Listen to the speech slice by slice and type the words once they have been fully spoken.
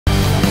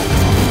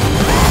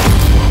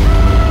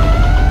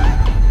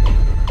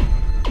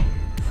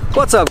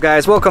What's up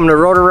guys, welcome to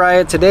Rotor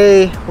Riot.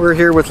 Today we're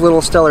here with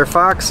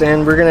LittleStellarFox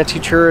and we're going to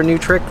teach her a new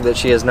trick that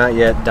she has not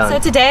yet done. So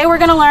today we're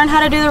going to learn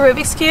how to do the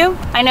Rubik's Cube.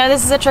 I know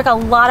this is a trick a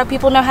lot of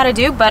people know how to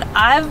do, but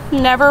I've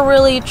never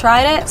really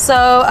tried it.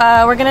 So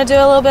we're going to do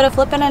a little bit of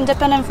flipping and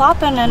dipping and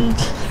flopping and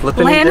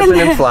flipping and dipping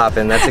and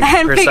flopping. That's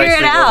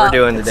precisely what we're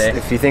doing today.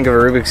 If you think of a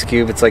Rubik's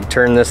Cube, it's like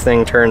turn this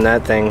thing, turn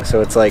that thing. So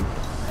it's like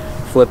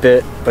flip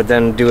it, but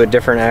then do a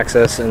different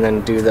axis and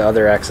then do the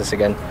other axis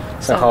again.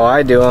 So how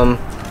I do them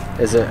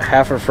is a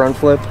half a front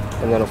flip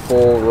and then a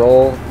full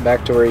roll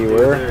back to where you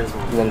were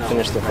and then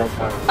finish the front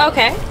flip.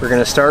 Okay. We're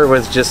gonna start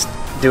with just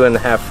doing the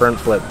half front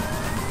flip.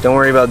 Don't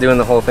worry about doing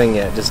the whole thing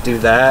yet. Just do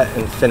that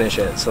and finish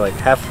it. So like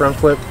half front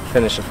flip,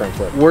 finish the front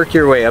flip. Work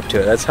your way up to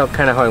it. That's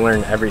kind of how I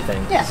learned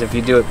everything. Yeah. If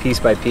you do it piece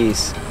by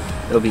piece,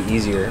 it'll be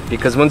easier.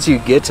 Because once you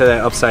get to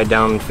that upside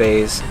down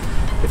phase,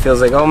 it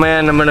feels like, oh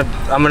man, I'm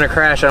gonna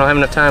crash. I don't have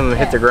enough time. I'm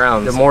gonna hit the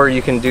ground. The more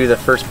you can do the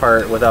first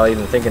part without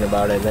even thinking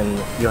about it, then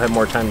you'll have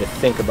more time to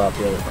think about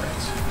the other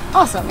parts.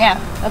 Awesome, yeah.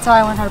 That's how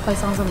I learned how to play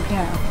songs on the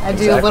piano. I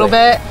do a little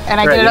bit,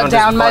 and I get it up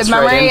down my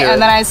memory, and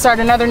then I start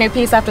another new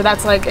piece after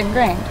that's like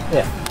ingrained.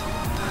 Yeah.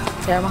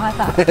 Terrible high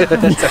five.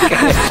 It's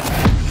okay.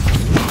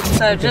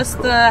 So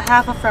just the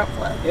half a front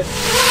flip. Yep.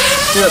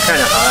 Do it kind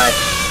of high,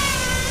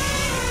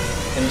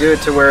 and do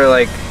it to where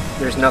like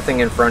there's nothing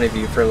in front of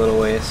you for a little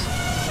ways.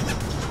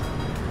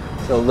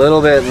 So a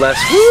little bit less.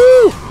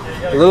 Woo!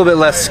 A little bit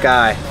less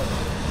sky.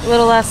 A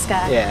little less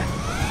sky. Yeah.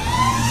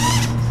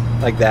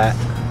 Like that.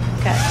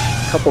 Okay.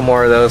 A couple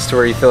more of those to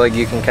where you feel like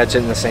you can catch it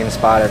in the same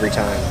spot every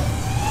time.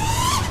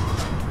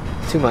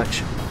 Too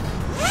much.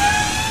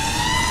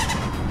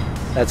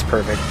 That's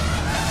perfect.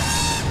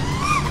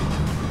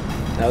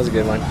 That was a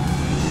good one.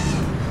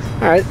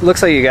 Alright,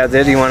 looks like you got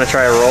it. Do you want to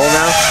try a roll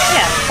now?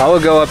 Yeah. I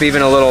would go up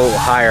even a little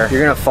higher.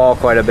 You're going to fall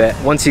quite a bit.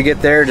 Once you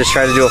get there, just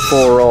try to do a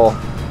full roll.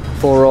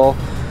 Full roll.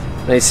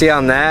 Now you see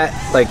on that,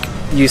 like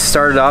you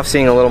started off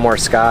seeing a little more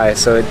sky,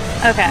 so it,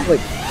 okay. Like,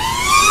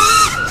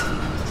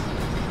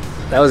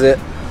 that was it.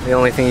 The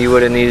only thing you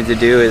would have needed to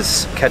do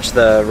is catch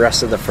the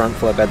rest of the front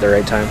flip at the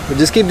right time. But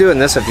just keep doing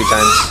this a few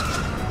times.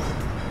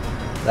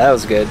 That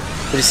was good.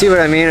 Did you see what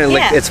I mean?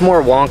 Like, it's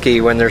more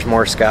wonky when there's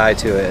more sky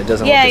to it. It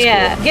doesn't look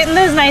as cool. Getting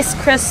those nice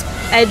crisp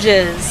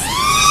edges.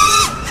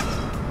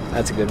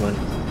 That's a good one.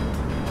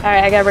 All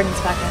right, I gotta bring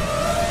this back in.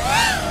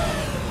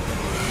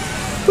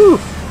 Whew.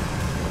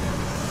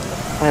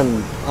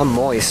 I'm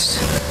moist.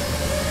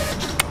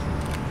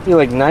 You're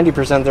like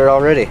 90% there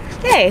already.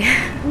 Hey,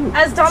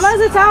 as dumb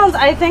as it sounds,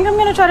 I think I'm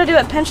gonna try to do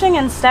it pinching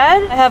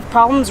instead. I have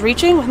problems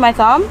reaching with my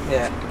thumb.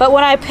 Yeah. But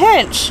when I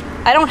pinch,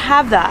 I don't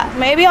have that.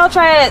 Maybe I'll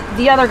try it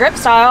the other grip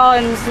style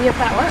and see if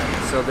that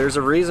works. So there's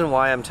a reason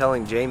why I'm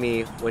telling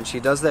Jamie when she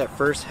does that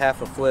first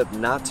half a flip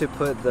not to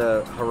put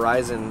the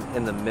horizon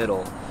in the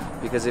middle.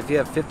 Because if you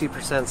have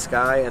 50%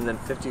 sky and then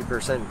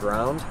 50%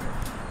 ground,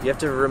 you have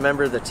to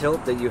remember the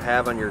tilt that you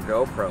have on your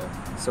GoPro.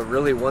 So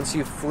really, once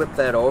you flip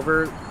that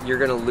over, you're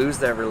gonna lose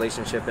that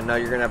relationship and now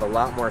you're gonna have a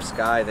lot more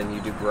sky than you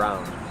do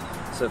ground.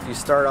 So if you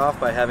start off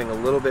by having a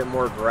little bit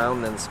more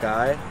ground than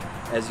sky,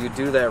 as you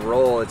do that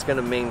roll, it's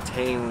gonna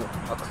maintain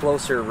a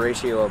closer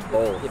ratio of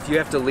both. If you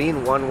have to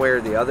lean one way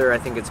or the other, I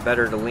think it's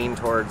better to lean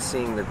towards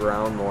seeing the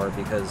ground more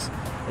because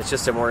it's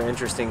just a more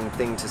interesting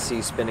thing to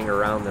see spinning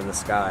around than the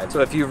sky.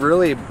 So if you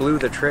really blew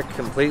the trick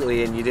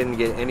completely and you didn't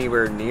get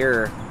anywhere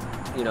near,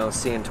 you know,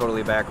 seeing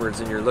totally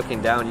backwards and you're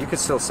looking down, you could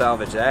still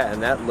salvage that,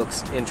 and that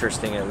looks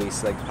interesting at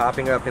least. Like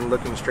popping up and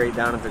looking straight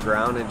down at the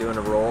ground and doing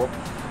a roll,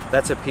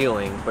 that's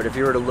appealing. But if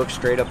you were to look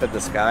straight up at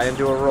the sky and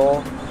do a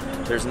roll,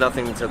 there's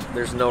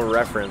no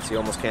reference. You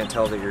almost can't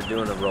tell that you're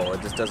doing a roll.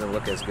 It just doesn't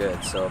look as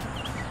good. So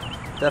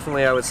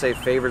definitely I would say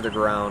favor the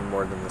ground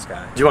more than the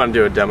sky. Do you want to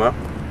do a demo? I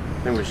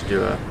think we should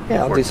do a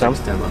I'll do some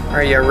demo.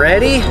 Are you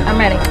ready? I'm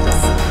ready.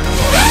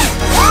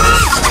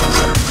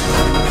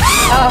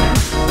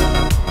 Oh.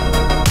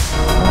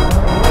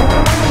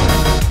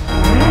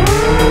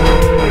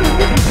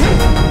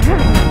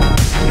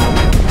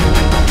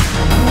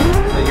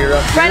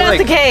 Right out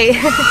the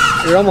gate.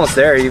 You're almost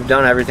there. You've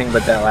done everything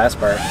but that last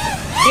part.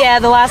 Yeah,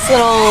 the last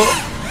little.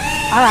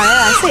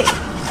 I see.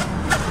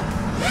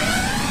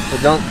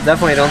 But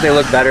definitely don't they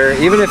look better?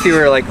 Even if you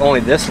were like only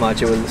this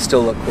much, it would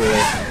still look cooler.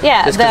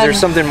 Yeah. Just because there's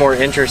something more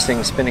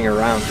interesting spinning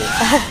around it.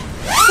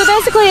 So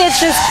basically, it's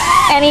just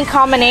any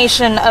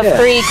combination of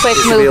three quick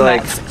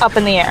movements up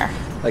in the air.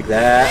 Like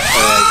that,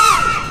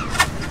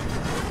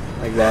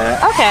 or like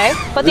that. Okay,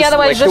 but the other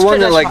way is just the one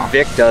traditional. that like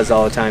Vic does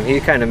all the time. He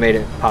kind of made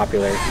it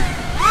popular,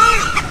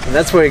 and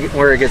that's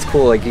where it gets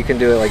cool. Like you can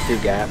do it like through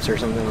gaps or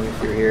something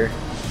if you're here.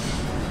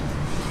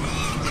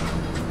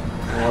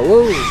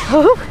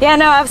 Whoa. Yeah,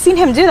 no, I've seen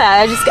him do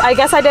that. I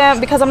guess I didn't,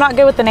 because I'm not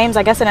good with the names,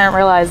 I guess I didn't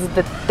realize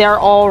that they're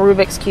all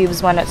Rubik's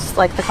Cubes when it's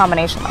like the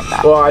combination like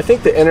that. Well, I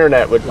think the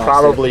internet would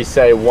probably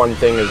say one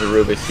thing is a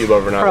Rubik's Cube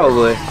over another.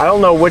 Probably. I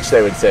don't know which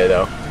they would say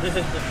though.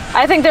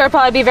 I think there would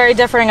probably be very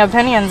differing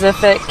opinions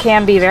if it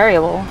can be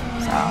variable,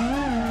 so.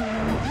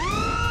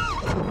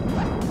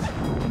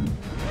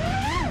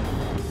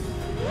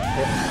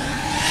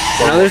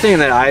 Another thing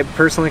that I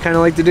personally kind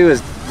of like to do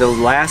is the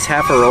last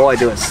half a roll I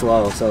do it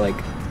slow, so like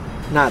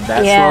not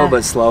that slow,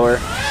 but slower.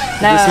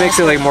 This makes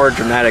it like more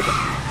dramatic.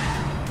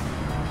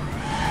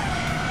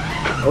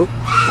 Oh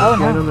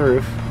no! On the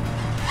roof.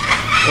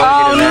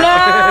 Oh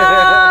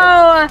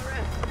no!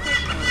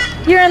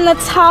 You're in the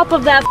top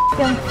of that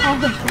fucking.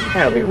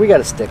 Yeah, we got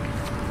a stick.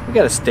 We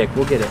got a stick.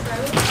 We'll get it.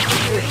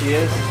 There she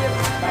is.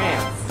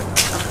 Bam.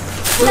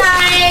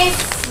 Nice.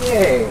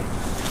 Yay!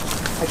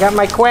 I got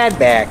my quad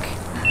back.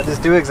 I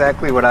just do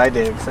exactly what I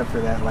did, except for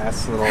that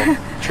last little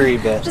tree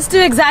bit. Just do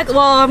exactly.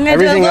 Well, I'm gonna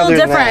do it a little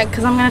different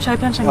because I'm gonna try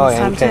pinching this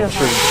time too.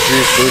 For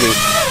Drew's booty.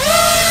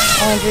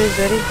 Oh, Drew's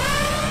booty.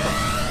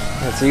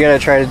 Yeah, so you gotta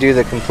try to do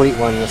the complete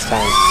one this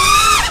time.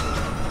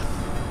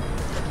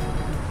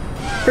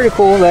 Pretty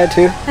cool that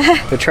too.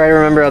 But try to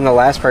remember on the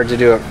last part to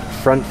do a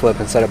front flip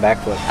instead of back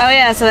flip. Oh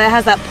yeah, so it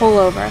has that pull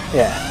over.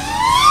 Yeah.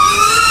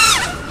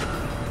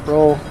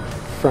 Roll,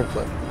 front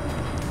flip.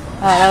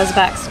 Oh, that was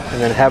back. And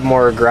then have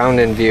more ground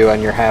in view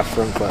on your half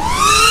front flip.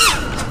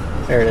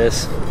 There it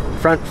is.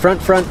 Front.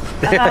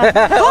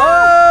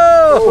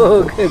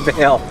 Oh, good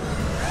bail.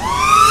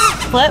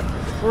 Flip,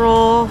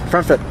 roll.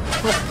 Front flip.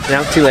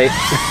 No, too late.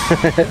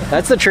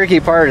 That's the tricky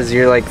part, is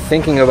you're like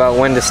thinking about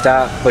when to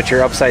stop, but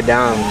you're upside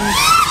down.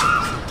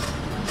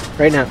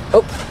 Right now.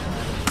 Oh,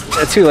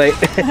 too late.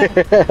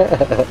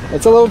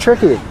 It's a little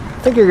tricky.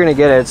 I think you're gonna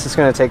get it. It's just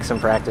gonna take some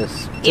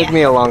practice. It took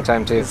me a long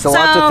time too. It's a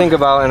lot to think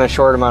about in a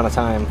short amount of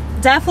time.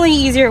 Definitely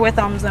easier with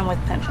thumbs than with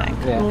pinching.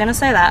 Yeah. I'm gonna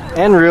say that.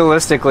 And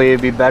realistically,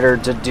 it'd be better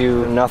to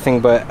do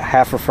nothing but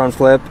half a front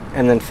flip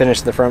and then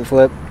finish the front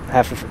flip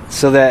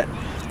so that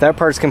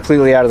part's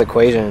completely out of the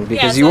equation,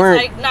 because you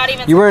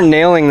weren't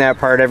nailing that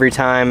part every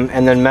time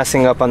and then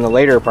messing up on the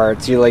later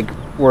parts. You like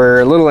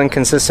were a little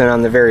inconsistent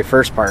on the very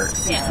first part.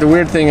 Yeah. The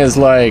weird thing is,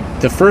 like,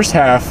 the first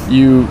half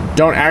you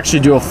don't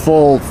actually do a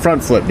full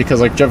front flip because,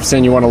 like Jeff was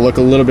saying, you want to look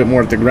a little bit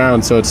more at the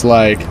ground, so it's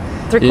like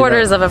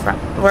 3/4 of a front,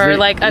 or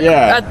like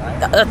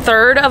a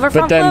third of a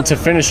front flip. But then to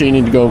finish it, you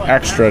need to go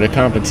extra to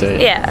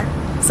compensate. Yeah,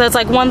 so it's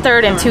like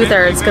 1/3 and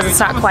 2/3 because it's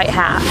not quite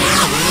half.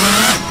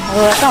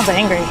 Oh, that sounds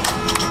angry.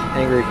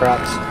 Angry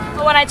crops.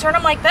 Well, when I turn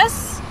them like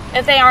this,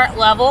 if they aren't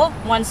level,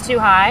 one's too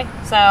high,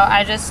 so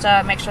I just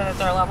make sure that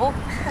they're level.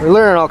 We're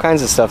learning all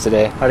kinds of stuff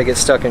today. How to get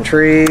stuck in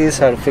trees,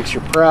 how to fix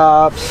your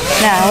props.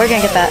 No, we're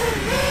gonna get that.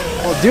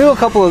 Well, do a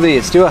couple of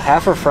these. Do a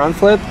half a front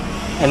flip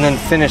and then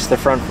finish the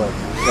front flip.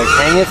 Like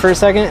hang it for a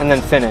second and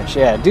then finish.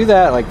 Yeah, do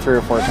that like 3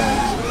 or 4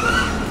 times.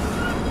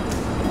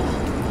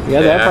 You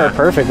got that part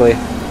perfectly.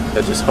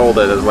 Yeah, just hold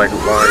it as like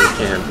long as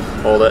you can.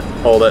 Hold it,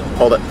 hold it,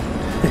 hold it.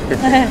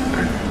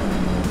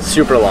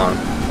 Super long.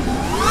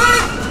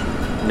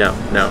 No.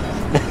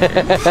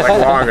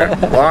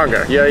 Like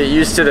longer. You're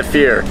used to the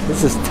fear.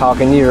 This is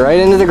talking you right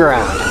into the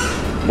ground.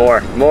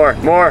 More.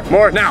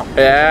 Now.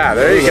 Yeah,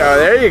 there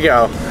you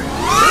go.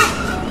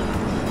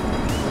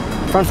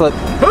 Front flip.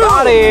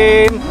 Got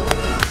him.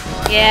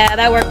 Yeah,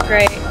 that worked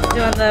great.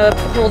 Doing the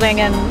holding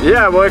and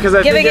because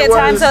I giving think it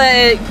time, so that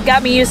it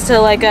got me used to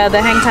like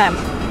the hang time.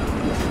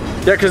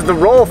 Yeah, because the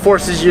roll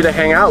forces you to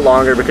hang out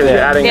longer because you're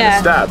adding in a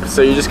step.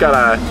 So you just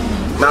gotta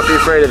not be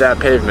afraid of that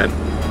pavement.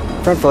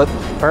 Front flip.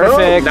 Perfect.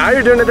 Oh, now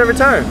you're doing it every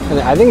time. And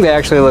I think they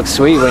actually look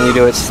sweet when you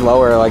do it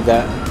slower like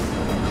that.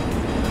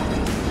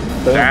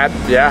 Boom.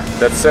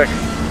 That's sick.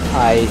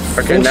 I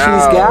think now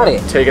she's got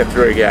it. Take it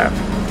through a gap.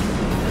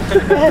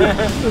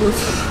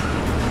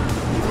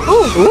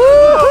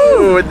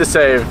 Ooh, with the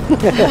save.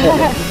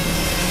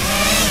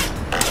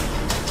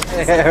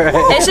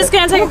 It's just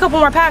gonna take a couple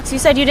more packs. You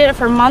said you did it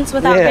for months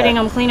without getting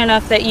them clean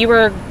enough that you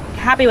were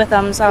happy with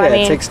them, so I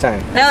mean, it takes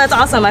time. No, that's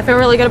awesome. I feel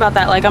really good about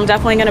that. Like, I'm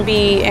definitely going to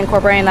be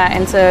incorporating that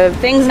into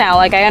things now.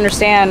 Like, I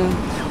understand.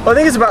 Well, I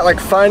think it's about like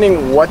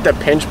finding what the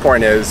pinch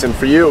point is, and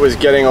for you it was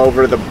getting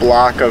over the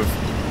block of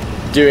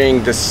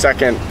doing the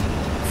second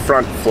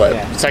front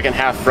flip, second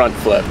half front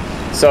flip.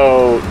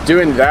 So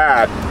doing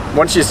that,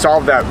 once you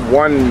solve that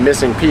one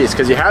missing piece,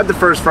 because you had the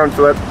first front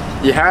flip,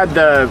 you had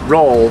the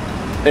roll,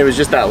 and it was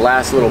just that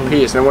last little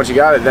piece, and then once you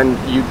got it, then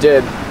you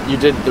did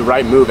the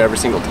right move every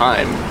single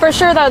time. For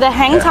sure though, the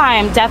hang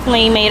time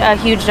definitely made a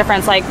huge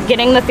difference. Like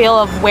getting the feel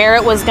of where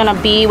it was gonna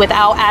be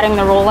without adding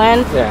the roll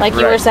in, like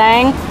you were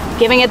saying,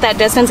 giving it that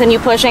distance and you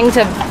pushing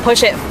to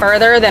push it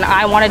further than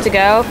I wanted to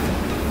go,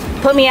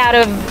 put me out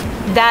of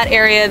that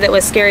area that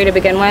was scary to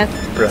begin with,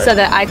 so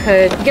that I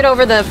could get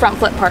over the front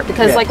flip part,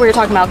 because like we were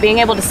talking about, being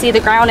able to see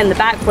the ground in the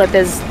back flip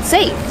is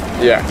safe.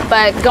 Yeah.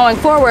 But going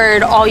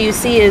forward, all you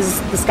see is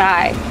the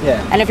sky.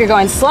 Yeah. And if you're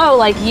going slow,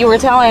 like you were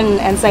telling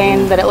and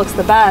saying that it looks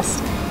the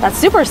best, that's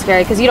super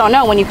scary because you don't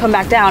know when you come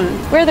back down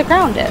where the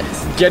ground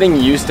is. Getting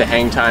used to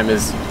hang time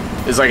is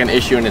like an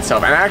issue in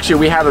itself. And actually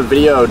we have a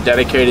video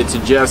dedicated to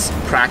just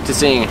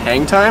practicing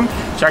hang time.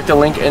 Check the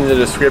link in the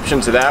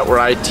description to that, where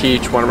I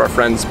teach one of our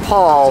friends,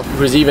 Paul,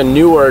 who's even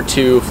newer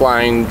to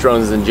flying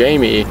drones than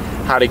Jamie,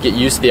 how to get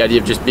used to the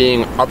idea of just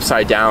being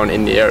upside down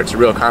in the air. It's a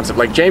real concept.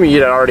 Like Jamie,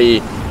 you'd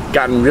already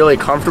gotten really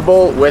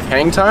comfortable with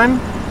hang time,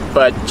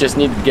 but just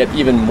need to get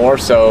even more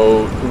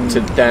so to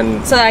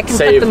then so that I can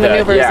save put the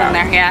maneuvers in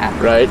there,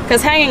 right?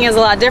 Because hanging is a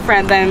lot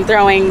different than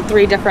throwing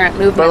 3 different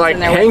movements but like in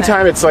there. Hang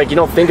time, it's like you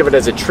don't think of it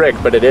as a trick,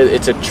 but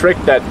it's a trick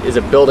that is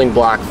a building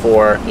block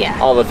for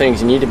all the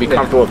things. You need to be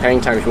comfortable with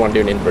hang time if you want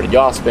to do an inverted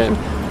yaw spin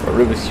or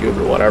Rubik's Cube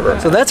or whatever.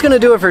 So that's going to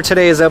do it for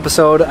today's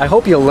episode. I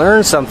hope you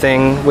learned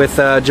something with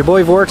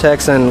Jaboy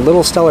Vortex and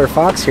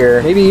LittleStellarFox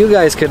here. Maybe you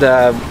guys could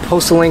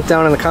post a link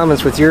down in the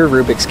comments with your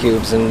Rubik's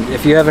Cubes, and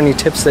if you have any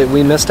tips that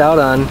we missed out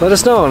on, let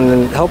us know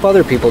and help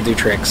other people do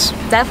tricks.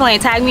 Definitely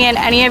tag me in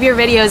any of your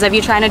videos of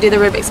you trying to do the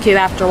Rubik's Cube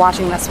after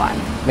watching this one.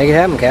 Make it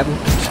happen, Captain.